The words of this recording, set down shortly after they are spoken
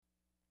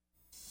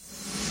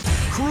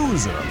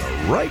cruising on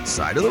the right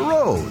side of the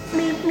road.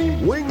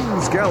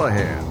 Wings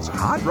Callahan's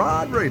Hot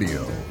Rod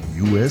Radio,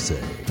 USA.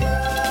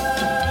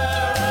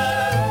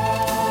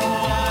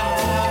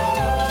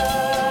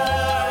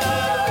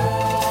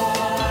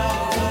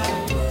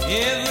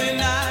 Every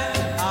night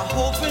I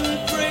hope and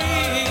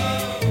pray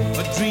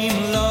a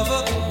dream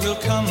lover will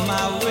come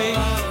my way.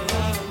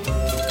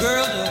 A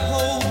girl to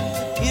hold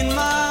in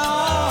my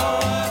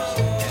arms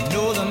and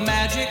know the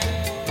magic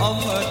of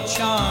her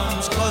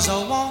charms. 'Cause I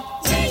want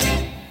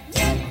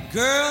a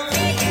girl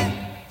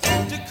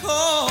to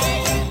call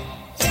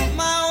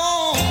my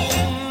own.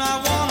 I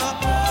want a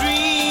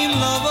dream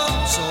lover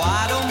so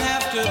I don't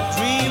have to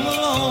dream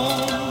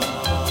alone.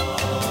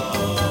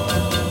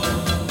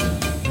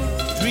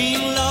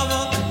 Dream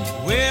lover,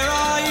 where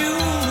are you?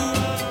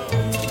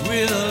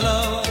 With a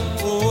love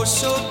oh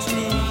so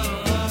true,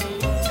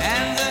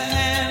 and the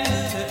hand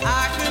that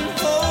I can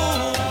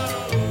hold,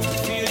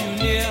 feel you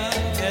near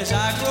as I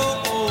grow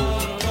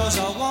old. 'Cause I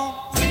want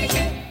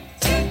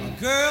a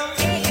girl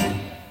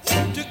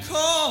to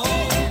call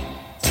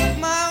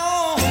my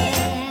own.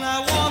 I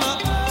want a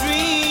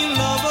dream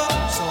lover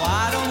so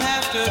I don't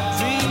have to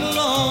dream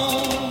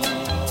alone.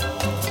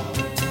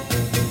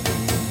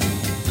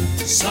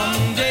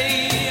 Someday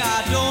I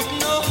don't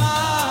know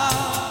how,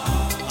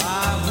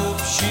 I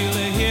hope she'll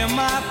hear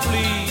my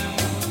plea.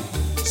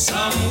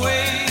 Some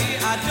way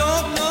I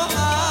don't know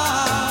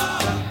how,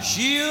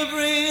 she'll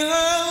bring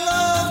her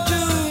love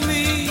to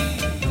me.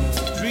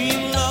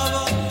 Dream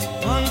lover,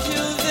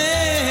 until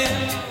then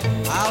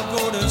I'll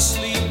go to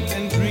sleep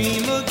and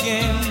dream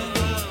again.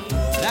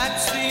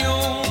 That's the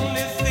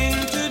only thing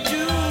to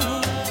do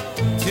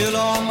till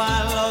all my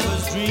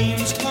lover's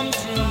dreams come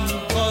true.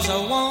 'Cause I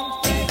want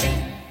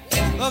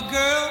a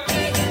girl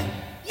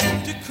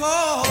to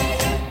call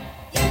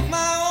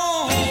my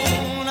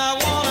own. I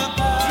want a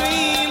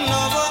dream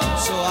lover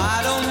so I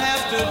don't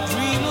have to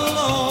dream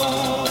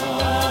alone.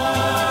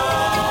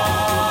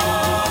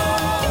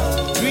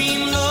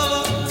 Dream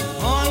lover,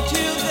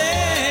 until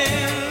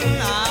then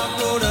I'll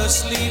go to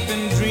sleep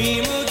and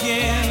dream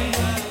again.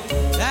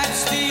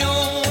 That's the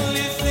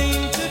only thing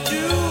to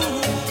do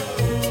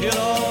till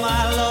all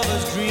my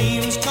lover's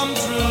dreams come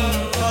true.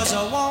 'Cause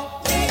I want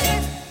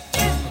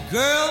a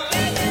girl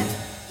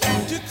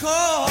to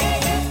call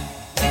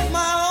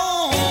my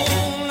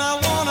own. I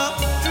want a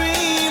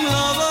dream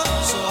lover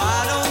so I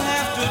don't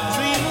have to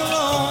dream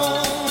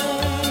alone.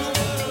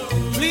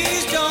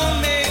 Please don't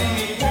make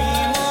me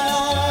dream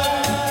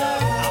alone.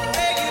 I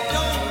beg you,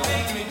 don't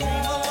make me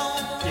dream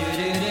alone. Do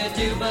do do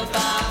do ba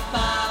ba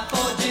ba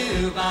bo do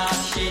ba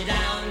she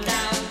down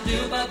down do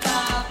ba ba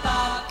ba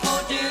bo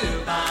do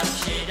ba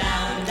she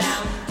down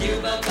down do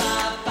ba ba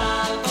ba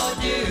bo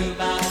do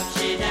ba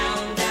she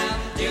down down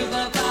do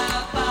ba ba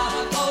ba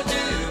bo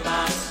do ba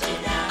she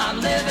down. I'm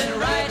living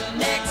right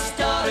next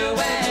door to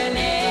an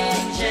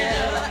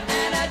angel,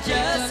 and I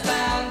just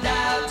found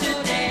out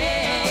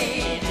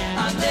today.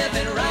 I'm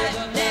living right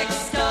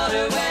next door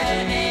to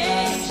an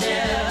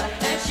angel,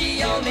 and she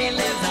only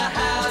lives a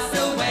house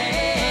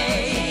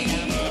away.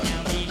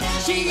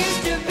 She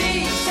used to be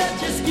such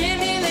a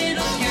skinny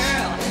little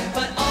girl,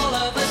 but all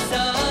of a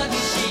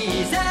sudden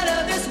she's out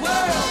of this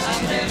world.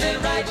 I'm living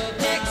right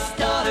next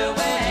door to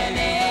an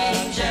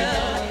angel,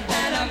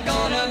 and I'm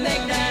gonna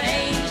make that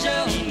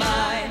angel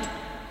mine.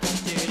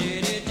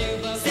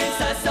 Since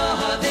I saw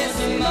her this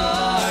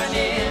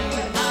morning,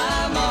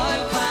 I'm on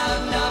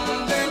cloud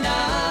number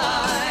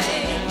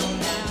 9.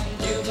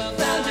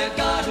 Found a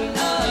garden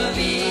of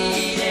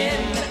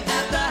Eden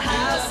at the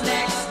house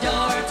next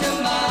door to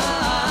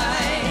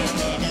mine.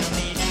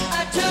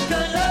 I took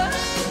a look,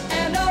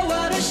 and oh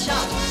what a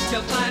shock to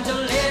find a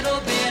little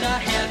bit of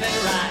heaven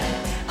right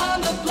on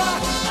the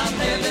block. I'm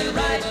living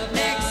right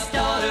next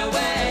door to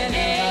an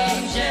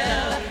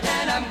angel,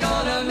 and I'm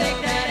gonna make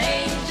that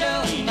angel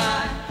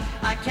mine.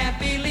 I can't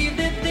believe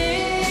that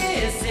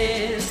this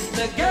is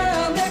the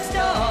girl next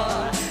door.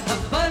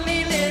 Her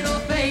funny little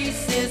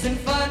face isn't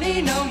funny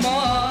no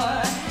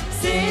more.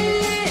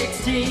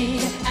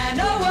 16, and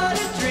oh what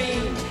a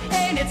dream.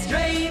 Ain't it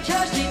strange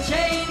how she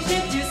changed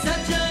into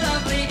such a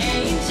lovely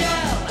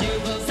angel?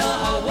 Saw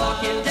her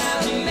walking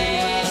down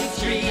Main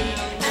Street,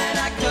 and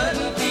I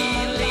couldn't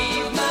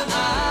believe my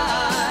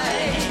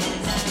eyes.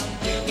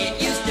 It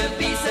used to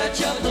be such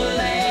a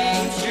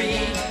plain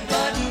street,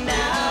 but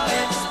now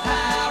it's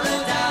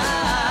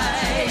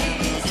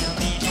paradise.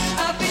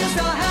 I feel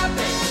so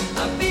happy,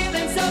 I'm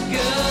feeling so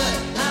good.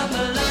 I'm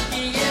the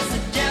luckiest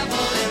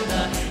devil in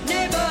the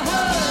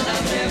neighborhood.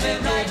 I'm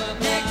living right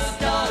next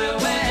door to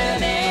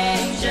an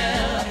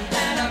angel,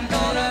 and I'm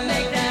gonna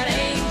make that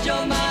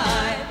angel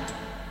mine.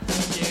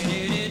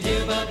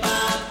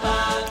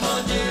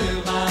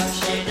 Do-do-do-do-ba-ba-ba-bo-do-ba,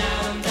 she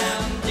down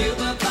down.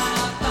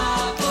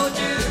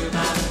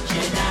 Do-ba-ba-ba-bo-do-ba,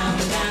 she down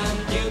down.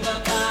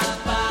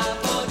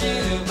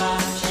 Do-ba-ba-ba-bo-do-ba,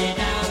 she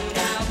down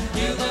down.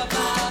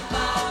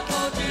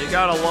 Do-ba-ba-ba-bo-do-ba. You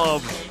gotta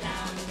love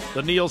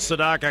the Neil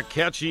Sedaka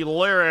catchy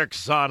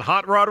lyrics on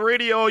Hot Rod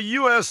Radio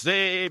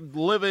USA,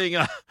 living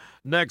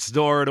next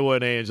door to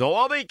an angel.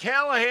 Well, the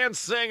Callahan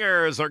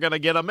Singers are going to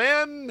get them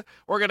in.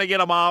 We're going to get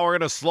them out. We're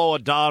going to slow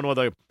it down with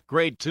a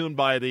great tune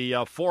by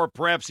the Four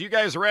Preps. You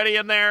guys ready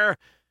in there?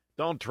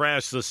 Don't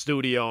trash the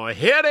studio.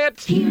 Hit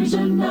it! Here's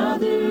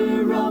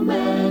another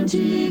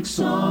romantic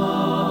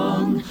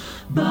song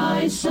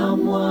by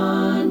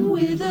someone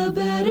with a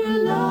better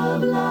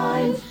love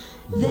life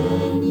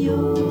than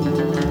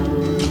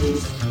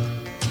yours.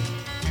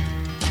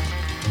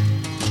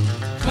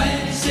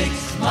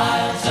 26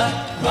 miles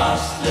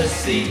across the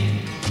sea,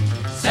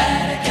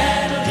 Santa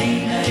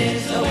Catalina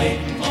is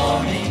awaiting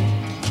for me.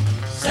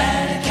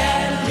 Santa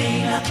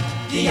Catalina,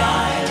 the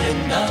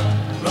island of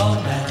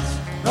romance.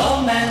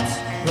 Romance,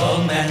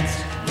 romance,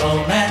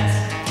 romance.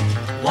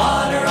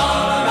 Water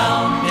all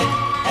around it,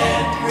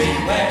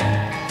 everywhere.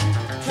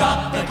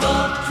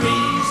 Tropical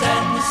trees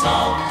and the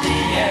salty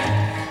air.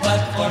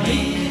 But for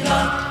me,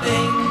 the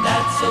thing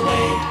that's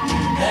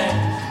awaiting there,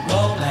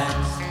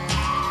 romance.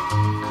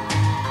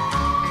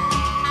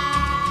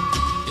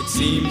 It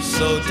seems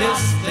so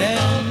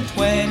distant,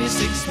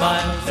 26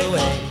 miles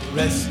away,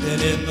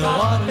 resting in the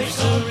water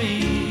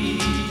serene.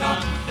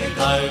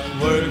 I'd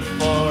work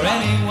for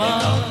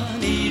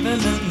anyone, even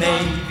the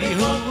Navy,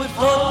 who would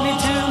float me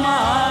to my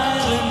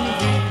island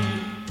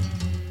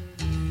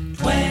free.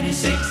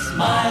 26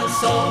 miles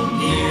so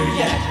near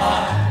yet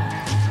far,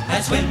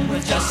 I'd swim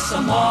with just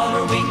some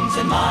water wings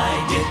and my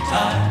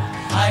guitar.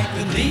 I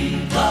could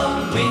leave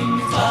the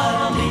wings, but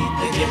I'll leave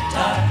the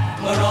guitar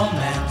for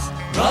romance,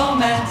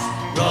 romance,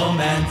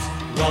 romance,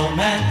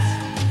 romance.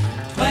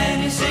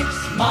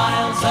 26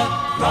 miles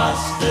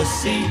across the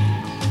sea,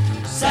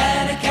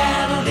 Santa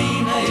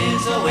Catalina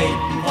is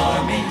awaiting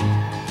for me.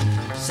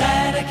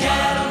 Santa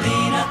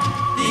Catalina,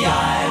 the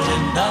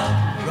island of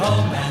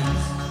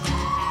romance.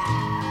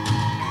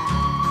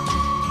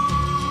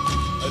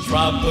 A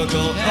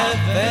tropical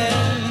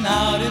heaven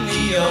out in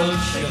the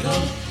ocean,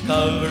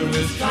 covered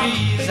with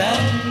trees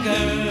and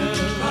girls.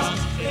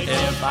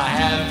 If I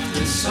have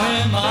to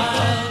swim,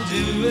 I'll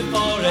do it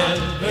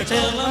forever,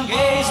 till I'm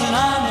gazing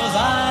on those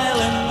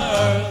island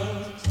worlds.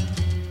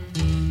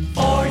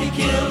 40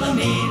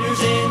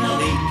 kilometers in a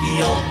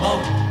leaky old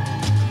boat,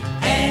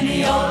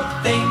 any old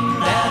thing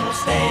that'll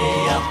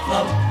stay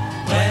afloat.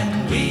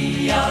 When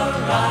we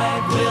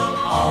arrive, we'll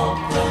all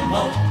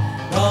promote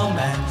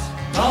romance,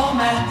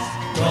 romance,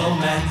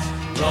 romance,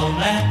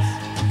 romance.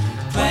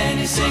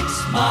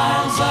 26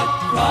 miles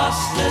across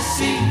the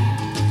sea,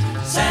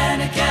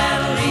 Santa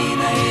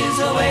Catalina is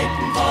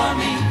awaiting for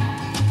me.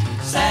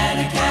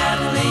 Santa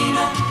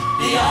Catalina,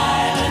 the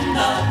island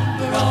of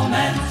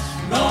romance,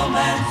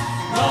 romance,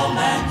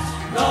 romance,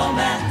 romance,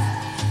 romance.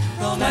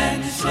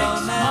 26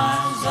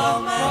 miles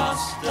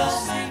across the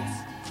sea,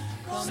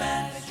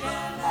 Santa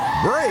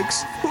Catalina.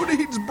 Brakes? Who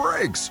needs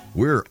brakes?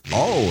 We're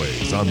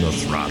always on the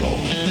throttle.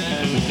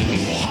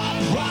 Hot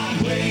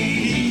Rod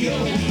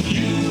Radio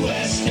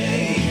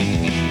USA.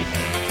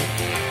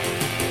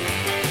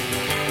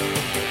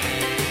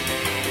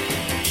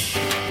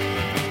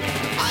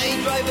 I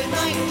drive a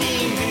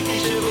 1950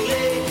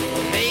 Chevrolet,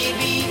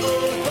 maybe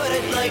old, but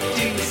I'd like to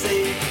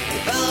say the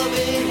valve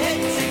in head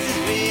 6 is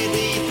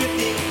really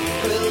thrifty.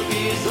 12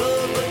 years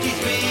old, but he's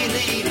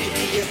really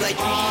nifty. Yes, I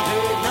treat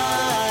her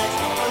nice,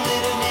 a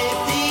little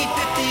nifty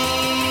 50.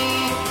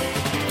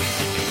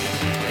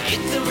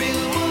 It's a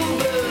real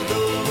mover,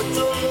 though it's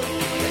old.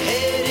 The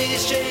head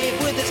is shaved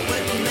with a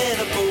split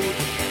manifold.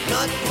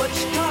 Not much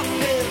top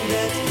end,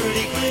 that's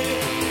pretty clear,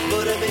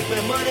 but I make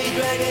my money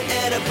dragging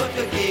at a buck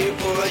a gear,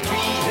 for I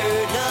treat her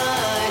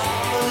nice,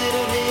 a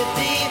little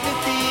nifty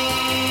 50.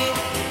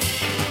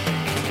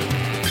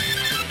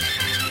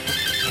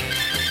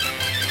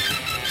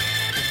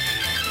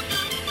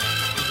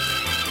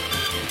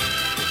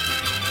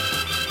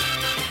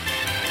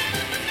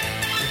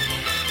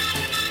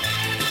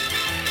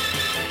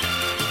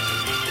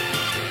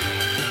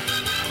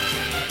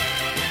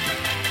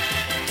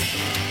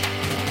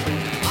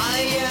 I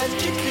ask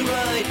chicks to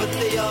ride, but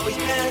they always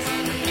pass.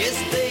 Yes,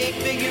 they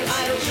figure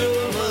I don't show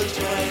much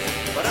try,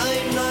 but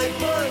I'm not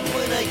fun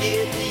when I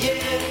get the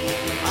air.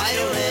 I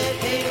don't have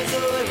payment, so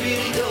I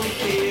really don't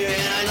care,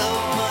 and I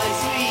love my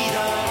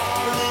sweetheart,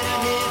 a little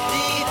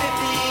nifty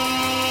 50.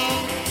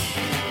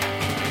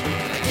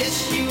 I guess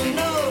you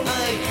know I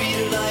treat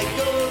her like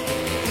gold,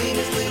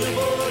 cleanest little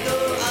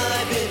Bordeaux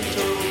I've been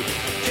told.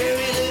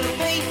 Cherry little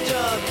paint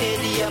job,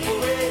 candy apple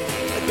red,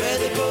 I'd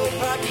rather go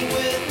parking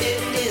with it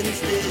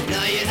instead.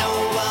 Now you know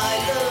I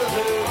love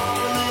her,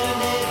 a little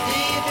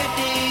nifty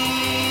 50.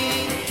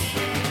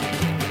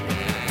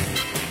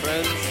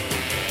 Friends,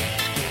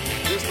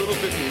 this little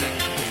 50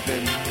 has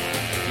been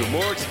through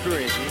more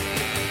experiences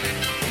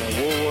than a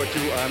World War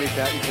II Army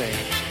Pat and Tank.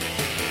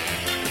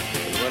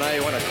 When I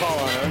want to call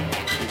on her,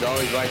 she's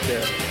always right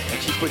there.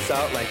 And she puts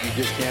out like you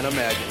just can't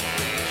imagine.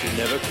 She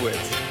never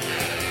quits.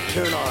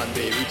 Turn on,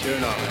 baby,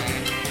 turn on.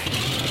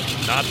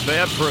 Not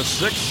bad for a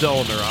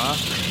 6-cylinder, huh?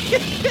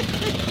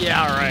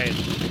 Yeah, right.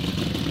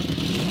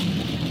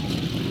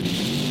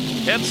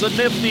 It's a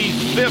nifty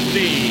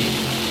 50.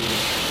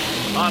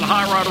 On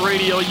Hot Rod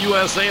Radio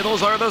USA,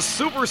 those are the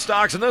super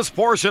stocks in this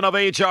portion of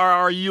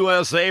HRR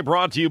USA,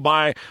 brought to you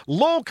by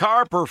Low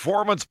Carb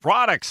Performance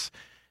Products.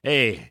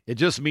 Hey, it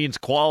just means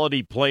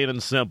quality, plain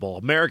and simple.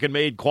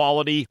 American-made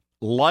quality,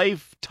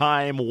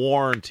 lifetime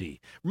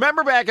warranty.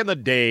 Remember back in the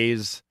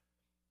days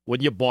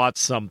when you bought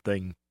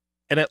something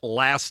and it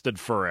lasted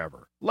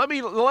forever? Let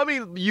me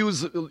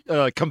use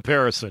a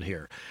comparison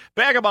here.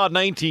 Back about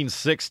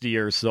 1960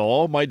 or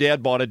so, my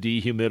dad bought a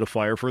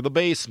dehumidifier for the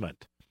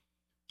basement.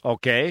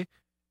 Okay?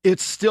 It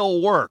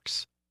still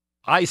works.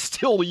 I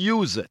still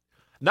use it.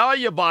 Now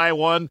you buy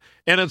one,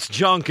 and it's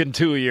junk in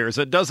 2 years.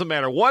 It doesn't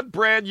matter what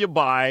brand you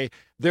buy,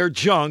 they're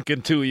junk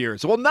in 2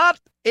 years. Well, not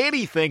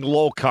anything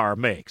Low Carb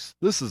makes.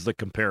 This is the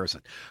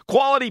comparison.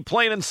 Quality,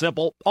 plain and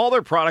simple. All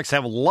their products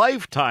have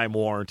lifetime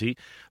warranty.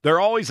 They're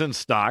always in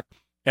stock.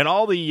 And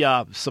all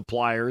the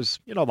suppliers,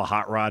 you know, the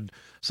hot rod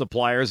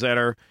suppliers that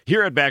are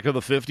here at Back to the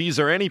 50s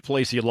or any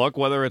place you look,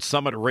 whether it's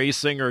Summit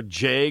Racing or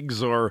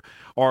Jags or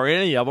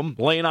any of them,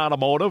 Lane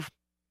Automotive,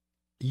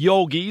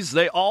 Yogi's,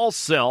 they all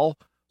sell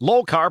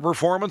low-carb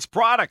performance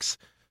products.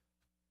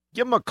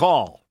 Give them a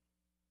call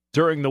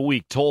during the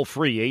week,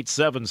 toll-free,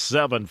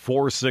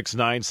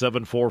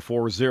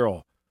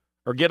 877-469-7440.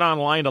 Or get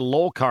online to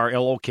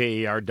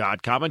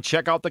LOKAR.com and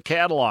check out the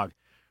catalog.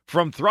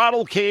 From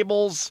throttle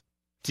cables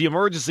to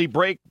emergency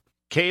brake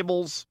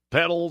cables,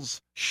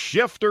 pedals,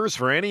 shifters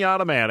for any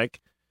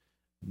automatic,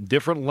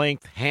 different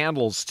length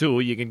handles too.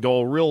 You can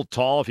go real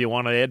tall if you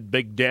want to add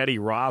Big Daddy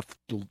Roth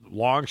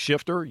long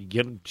shifter. You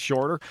get them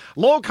shorter.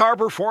 Low Carb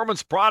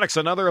Performance Products,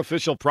 another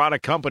official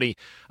product company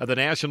of the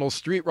National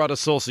Street Rod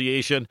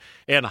Association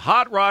and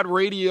Hot Rod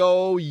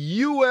Radio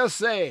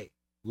USA.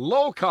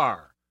 Low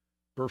Carb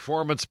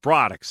Performance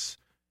Products.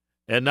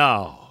 And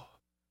now,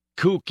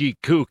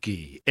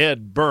 kooky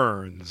Ed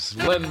Burns,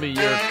 lend me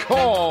your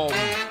comb.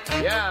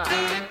 Yeah.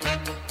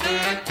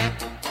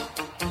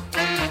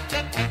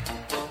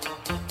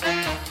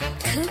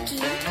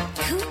 Kooky,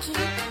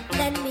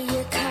 lend me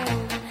your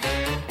comb.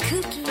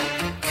 Kooky.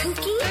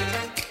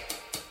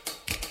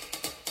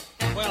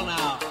 Well,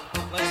 now,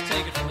 let's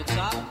take it from the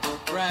top,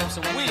 grab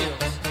some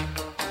wheels.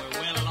 We're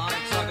well along to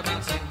talk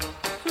about some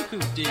cuckoo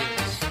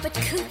deals. But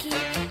Kooky,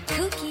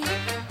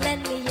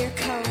 lend me your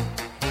comb.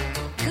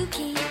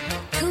 Kooky.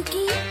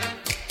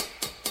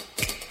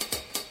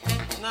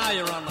 Now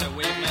you're on my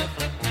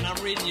wavelength, and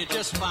I'm reading you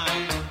just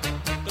fine.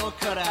 Don't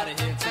cut out of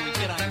here till we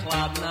get on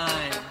cloud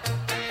 9.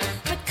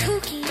 But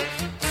Kooky,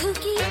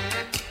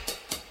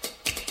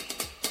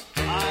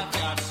 I've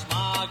got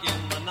smog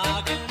in my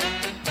noggin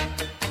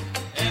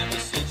ever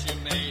since you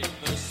made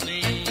the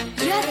scene.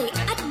 you're the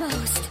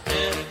utmost.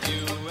 If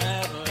you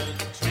ever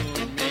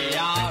tune me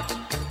out,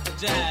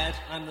 Dad,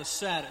 I'm the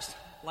saddest,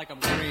 like I'm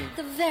green.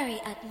 The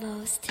very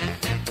utmost.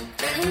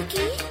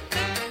 Kooky,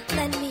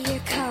 lend me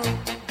your comb.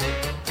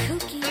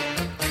 Kooky.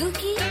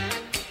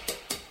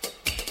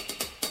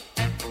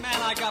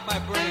 Man, I got my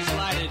burners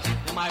lighted,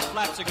 and my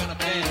flaps are gonna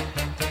bend.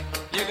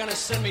 You're gonna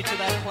send me to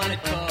that planet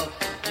called,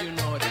 you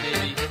know it,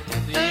 baby,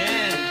 the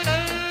end.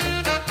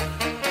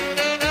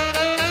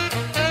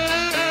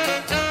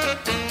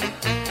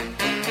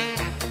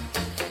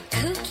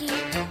 Kooky,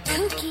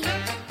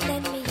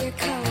 lend me your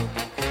comb.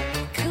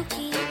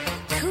 Kooky.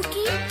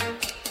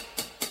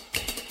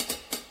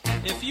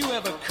 If you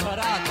ever cut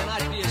out, then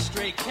I'd be a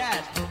stray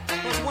cat.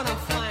 But when I'm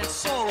flying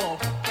solo,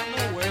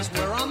 nowhere's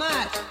where I'm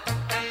at.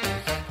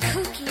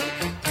 Kooky,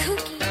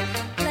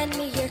 lend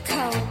me your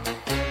comb.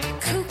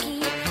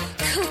 Kooky.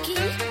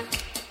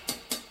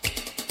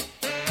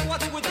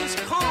 What's with this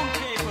comb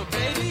caper,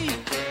 baby?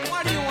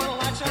 Why do you want to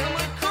latch onto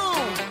my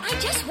comb? I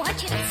just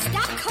want you to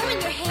stop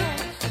combing your hair.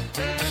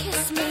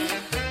 Kiss me.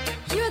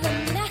 You're the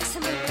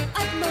maximum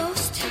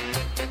utmost.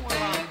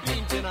 Well, I'm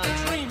beamed in on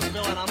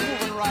Dreamsville and I'm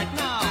moving right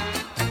now.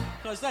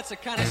 Cause that's the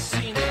kind of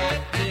scene that I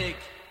dig.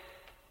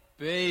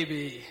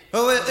 Baby.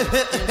 Oh, well, the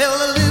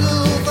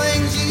little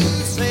things you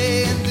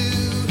say and do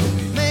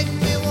make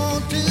me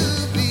want to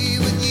be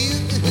with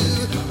you.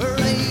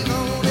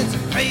 Raymond, it's a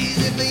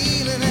crazy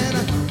feeling, and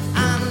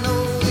I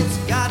know it's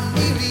got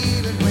me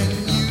reeling when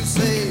you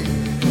say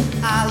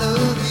I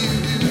love you,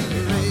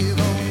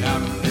 Raymond.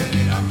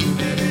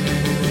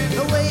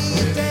 The way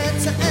you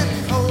dance and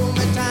hold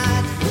me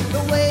tight,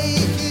 the way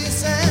you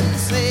kiss and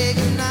say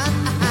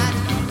goodnight,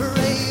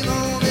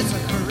 Raymond, it's a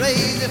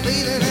crazy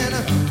feeling, and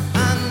I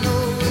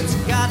know it's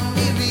got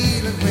me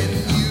reeling when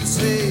you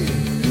say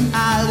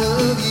I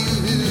love you.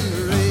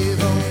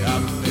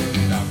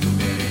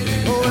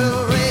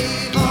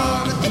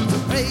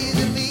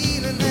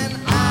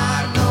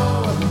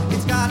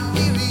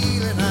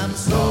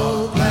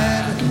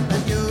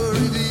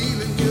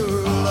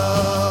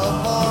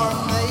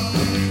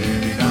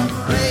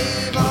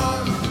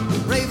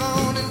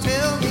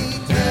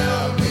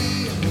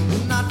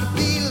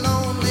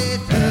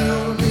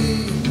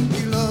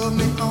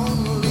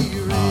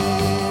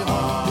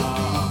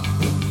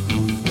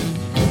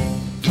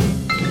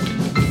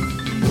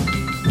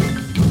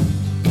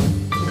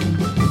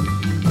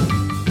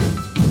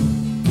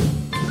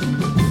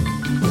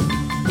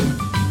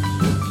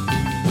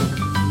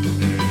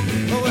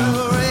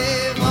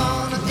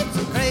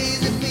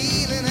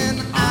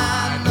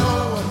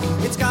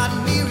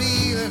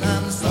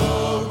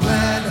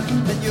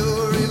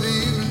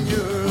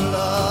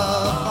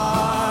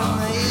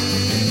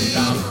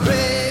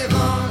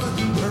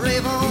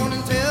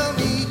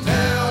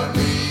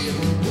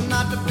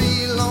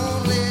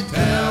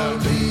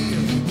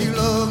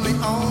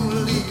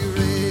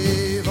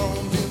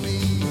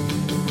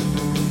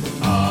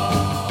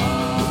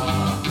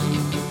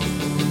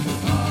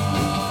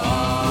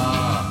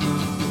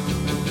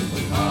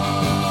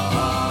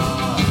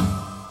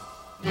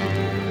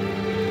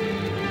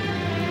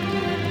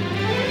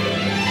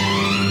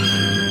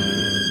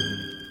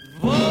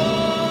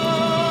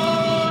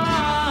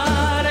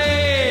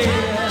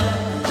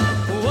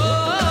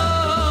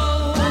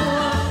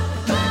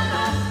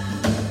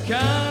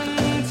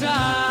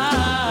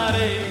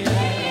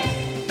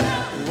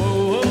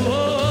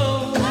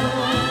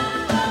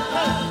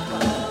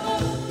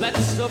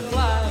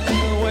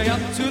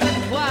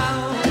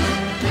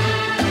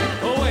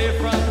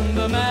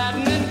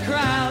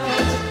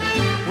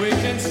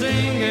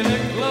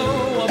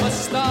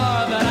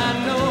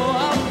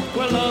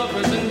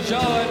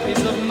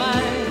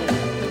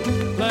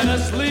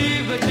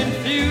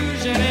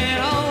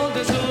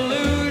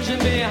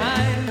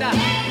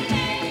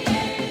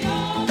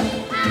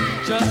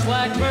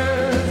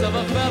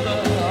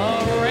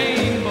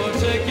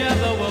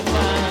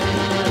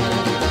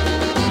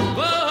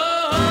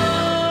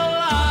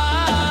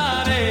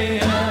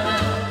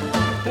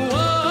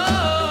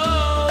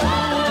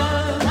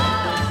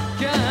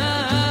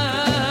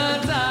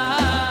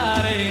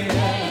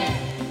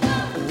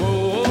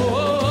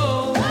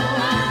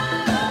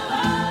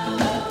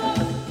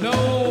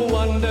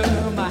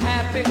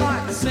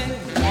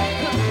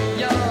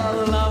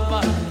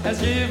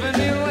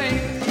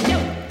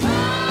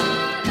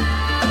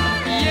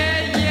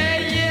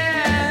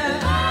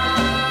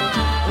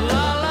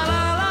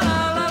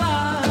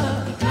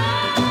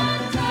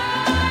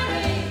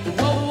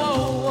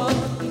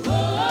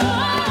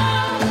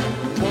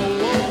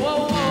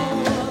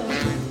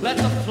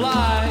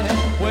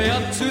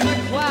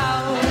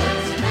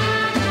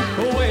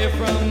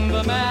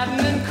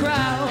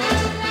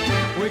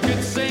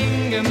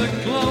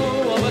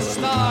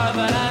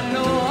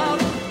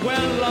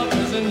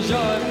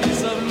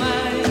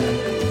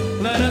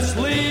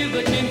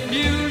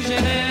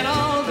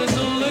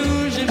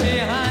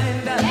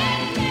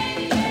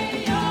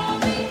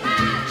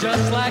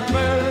 just like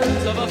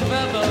birds of a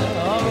feather,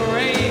 a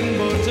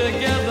rainbow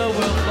together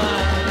we'll fly.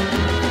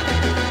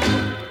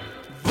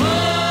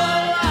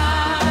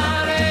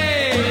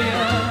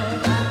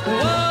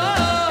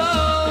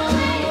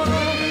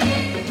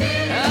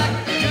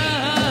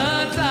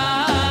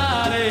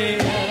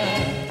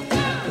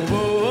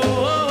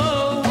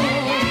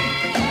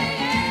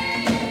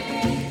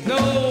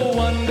 No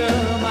wonder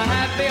my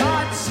happy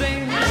heart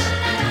sings.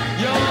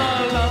 Your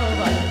love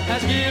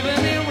has given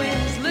me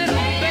wings,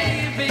 little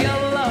baby.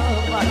 Your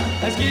love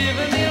has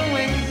given me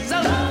wings.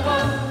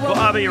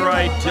 Bobby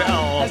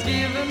Rydell. Has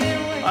given me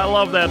wings. I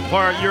love that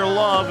part. Your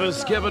love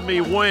has given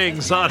me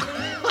wings on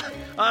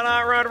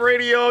Hot Rod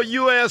Radio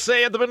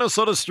USA at the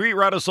Minnesota Street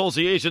Rod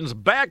Association's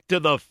Back to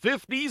the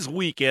 50s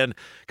weekend.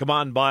 Come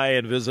on by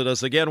and visit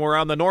us again. We're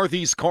on the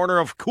northeast corner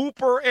of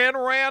Cooper and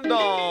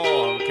Randall.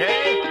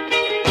 Okay?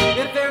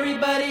 If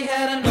everybody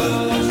had an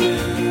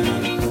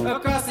ocean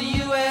across the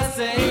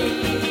USA,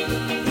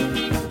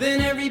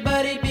 then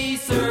everybody'd be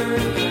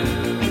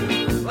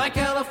served like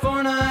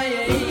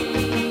California.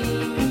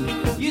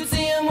 You'd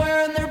see them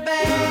wearing their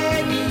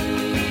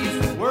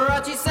baggies,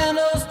 Warachi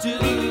sandals too,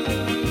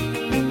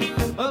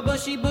 a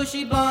bushy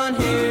blonde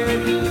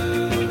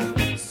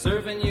hairdo,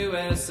 serving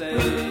USA.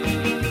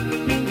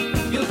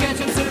 You'll catch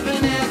them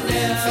surfing at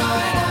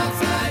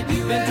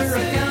Del,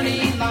 Ventura County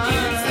line.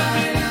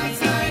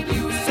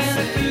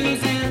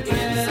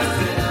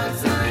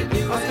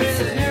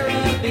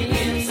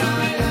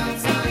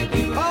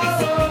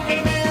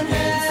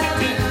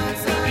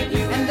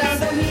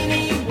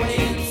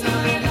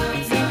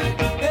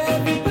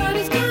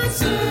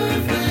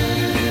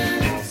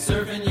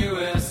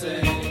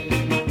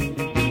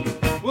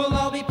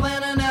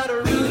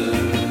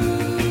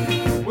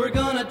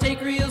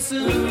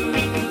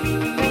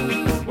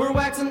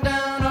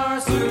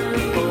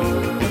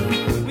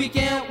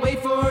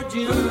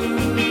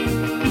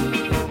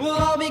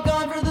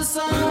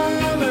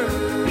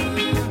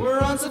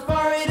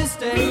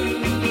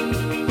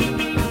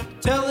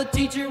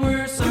 Teacher,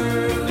 we're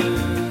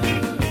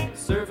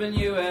serving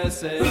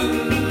USA. And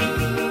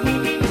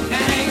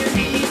hang your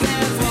knees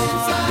and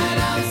walk,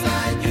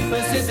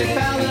 Pacific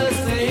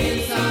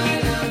Palisades,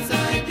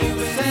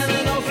 San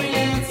Onofre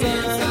and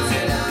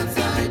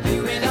Sun,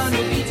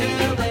 Redondo Beach and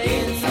LA,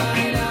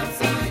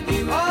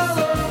 all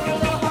over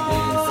La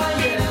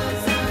Jolla,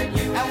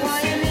 at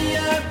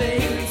Waimea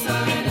Bay.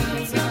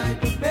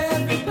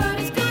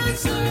 Everybody's gone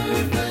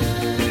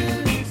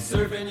surfing,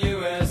 serving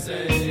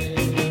USA.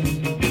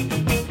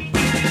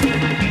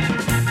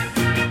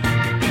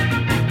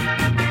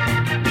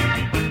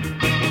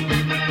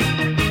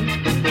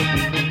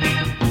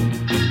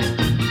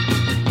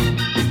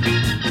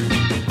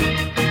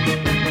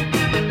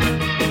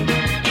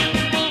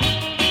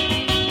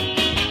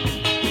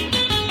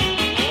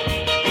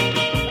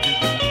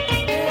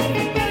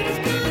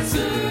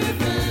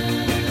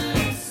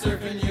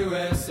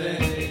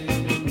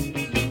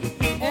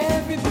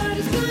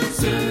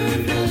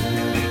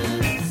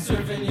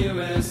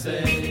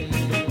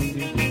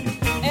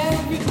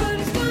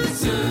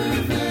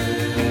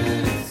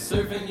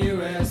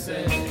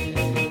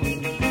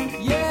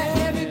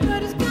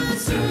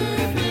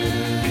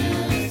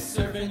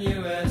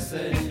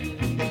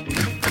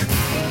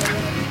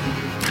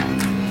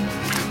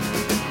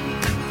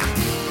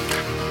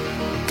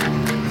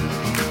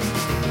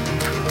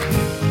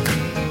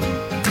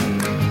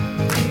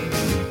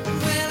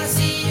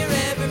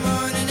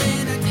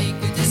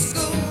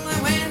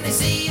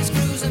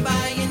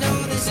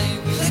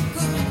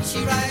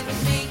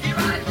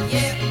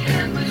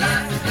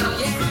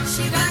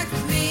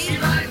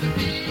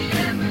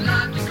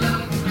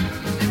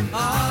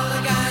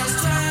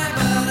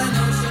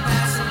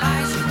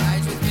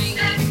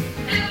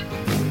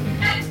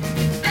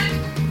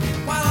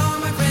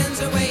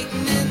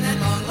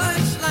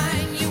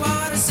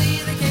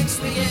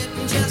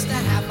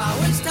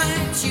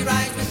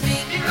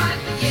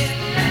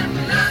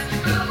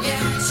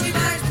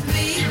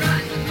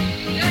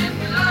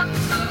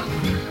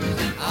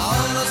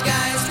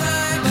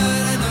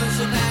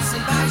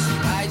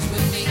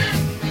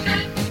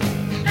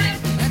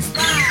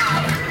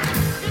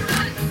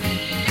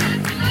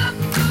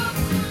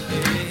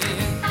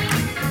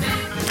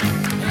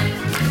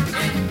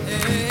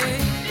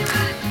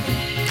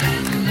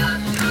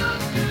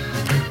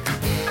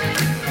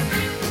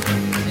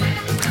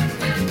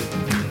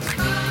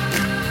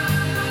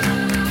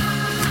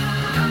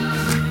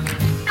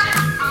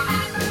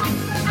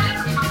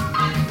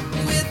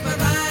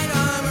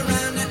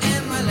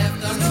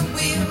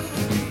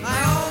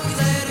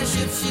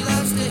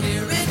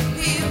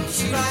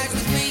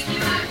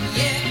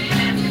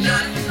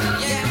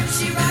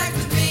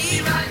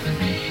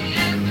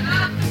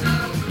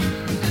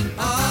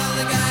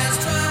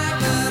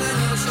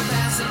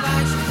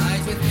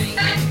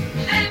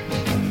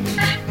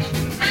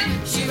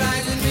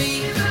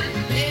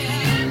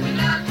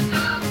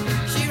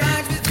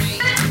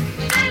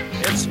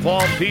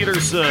 Paul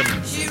Peterson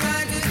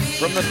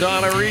from the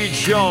Donna Reed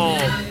Show.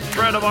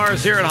 Friend of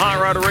ours here at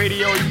Hot Rod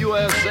Radio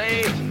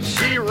USA.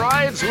 She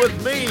Rides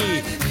With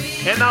Me.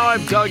 And now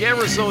I'm dug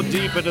ever so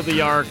deep into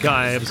the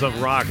archives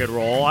of rock and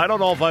roll. I don't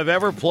know if I've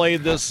ever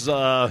played this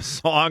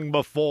song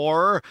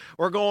before.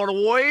 We're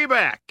going way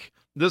back.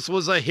 This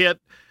was a hit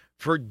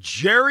for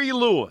Jerry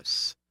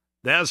Lewis.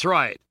 That's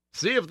right.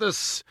 See if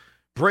this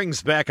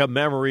brings back a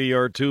memory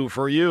or two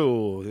for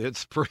you.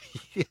 It's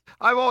pretty...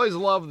 I've always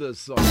loved this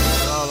song.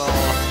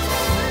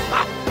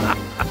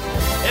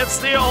 It's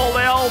the old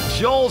Al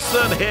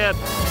Jolson hit.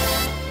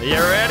 Are you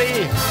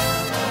ready?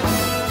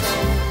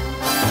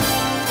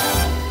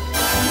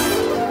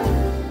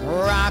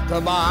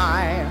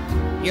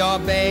 Rockabye your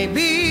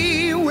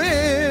baby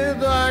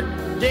with a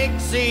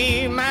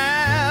Dixie melody.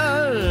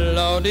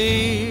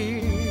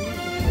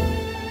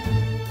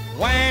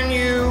 When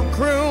you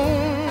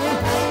croon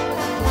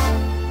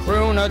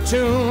a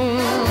tune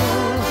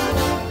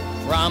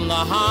from the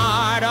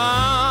heart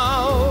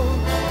of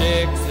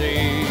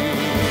Dixie,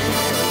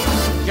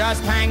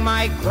 just hang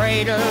my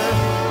cradle,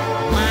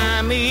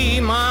 mammy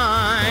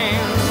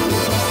mine,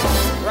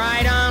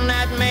 right on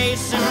that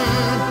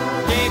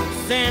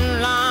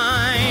Mason-Dixon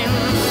line,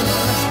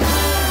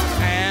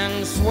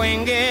 and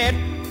swing it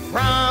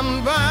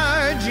from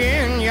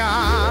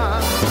Virginia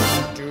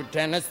to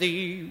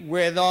Tennessee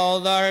with all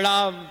the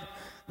love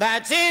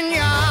that's in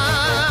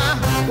ya.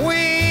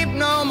 Weep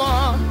no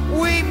more,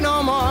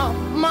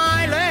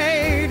 my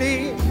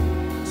lady,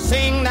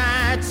 sing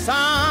that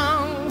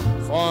song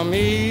for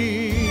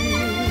me.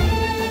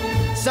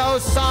 So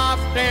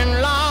soft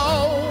and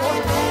low,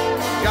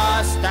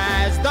 just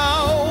as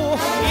though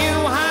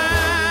you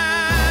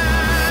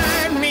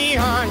had me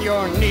on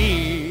your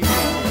knee.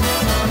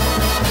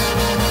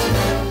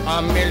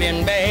 A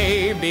million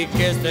baby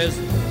kisses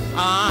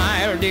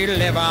I'll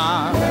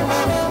deliver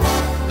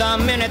the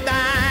minute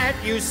that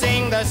you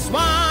sing the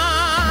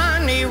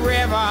Swanee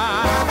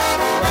River.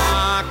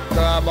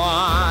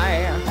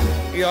 Rockabye,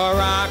 your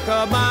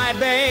rockabye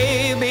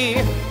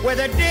baby with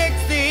a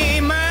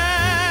Dixie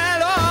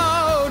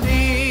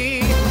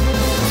melody.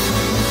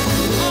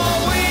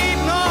 Oh, weep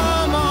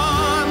no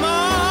more,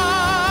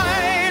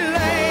 my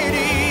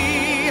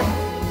lady,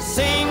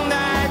 sing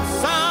that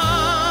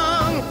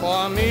song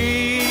for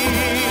me.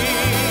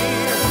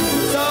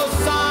 So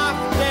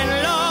soft and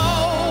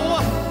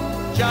low,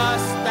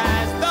 just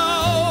as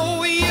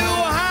though you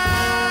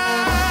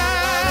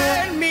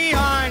had me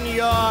on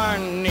your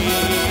knee.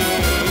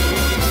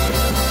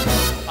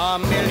 A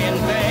million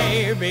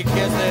baby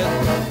kisses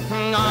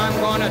I'm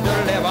gonna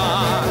deliver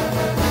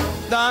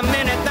the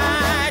minute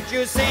that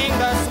you sing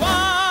the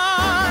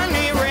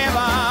Swanee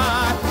River.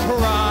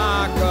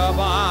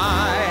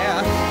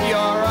 Rockabye,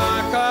 your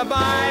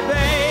rockabye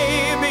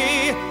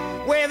baby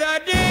with a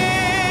Dixie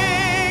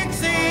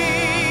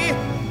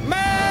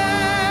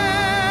melody.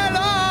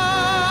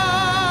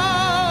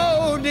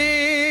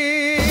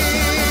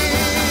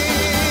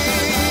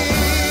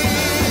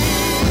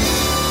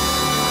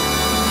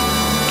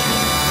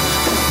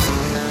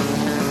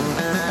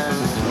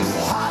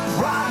 Hot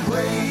Rod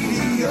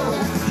Radio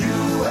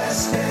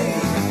USA.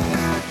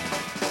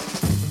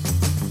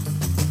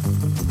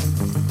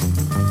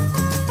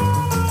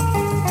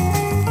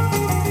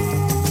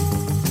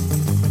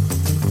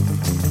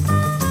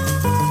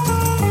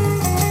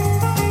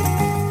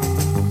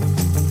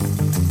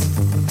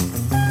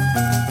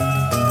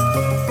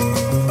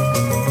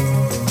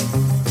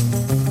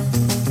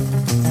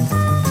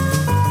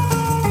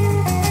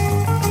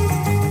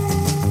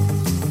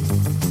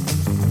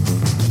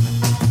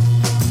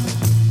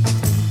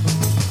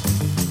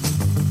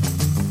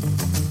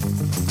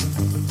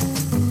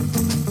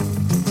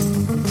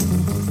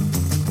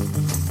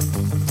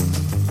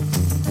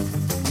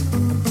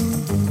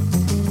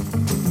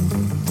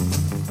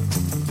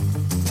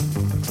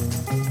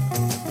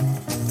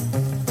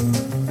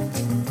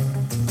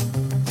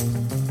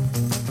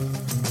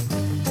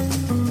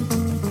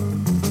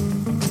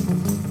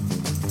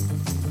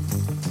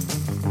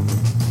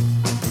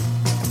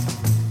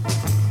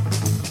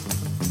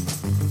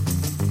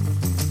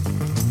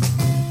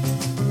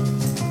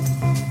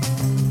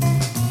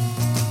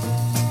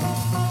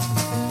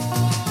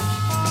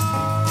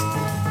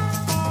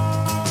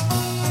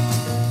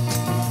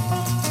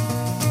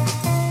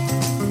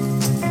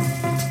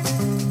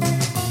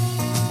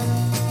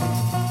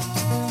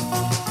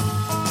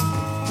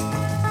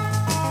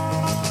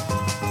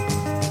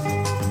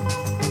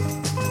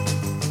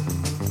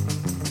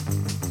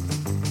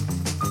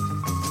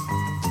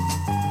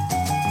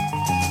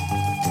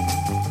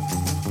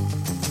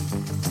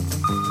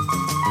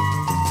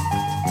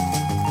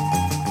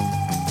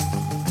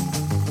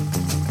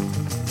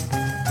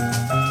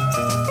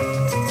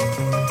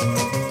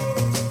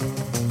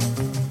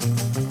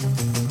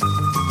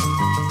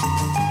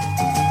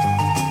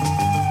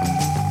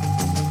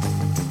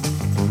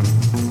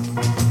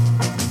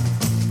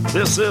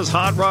 This is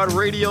Hot Rod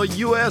Radio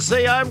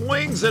USA. I'm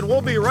Wings, and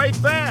we'll be right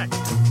back.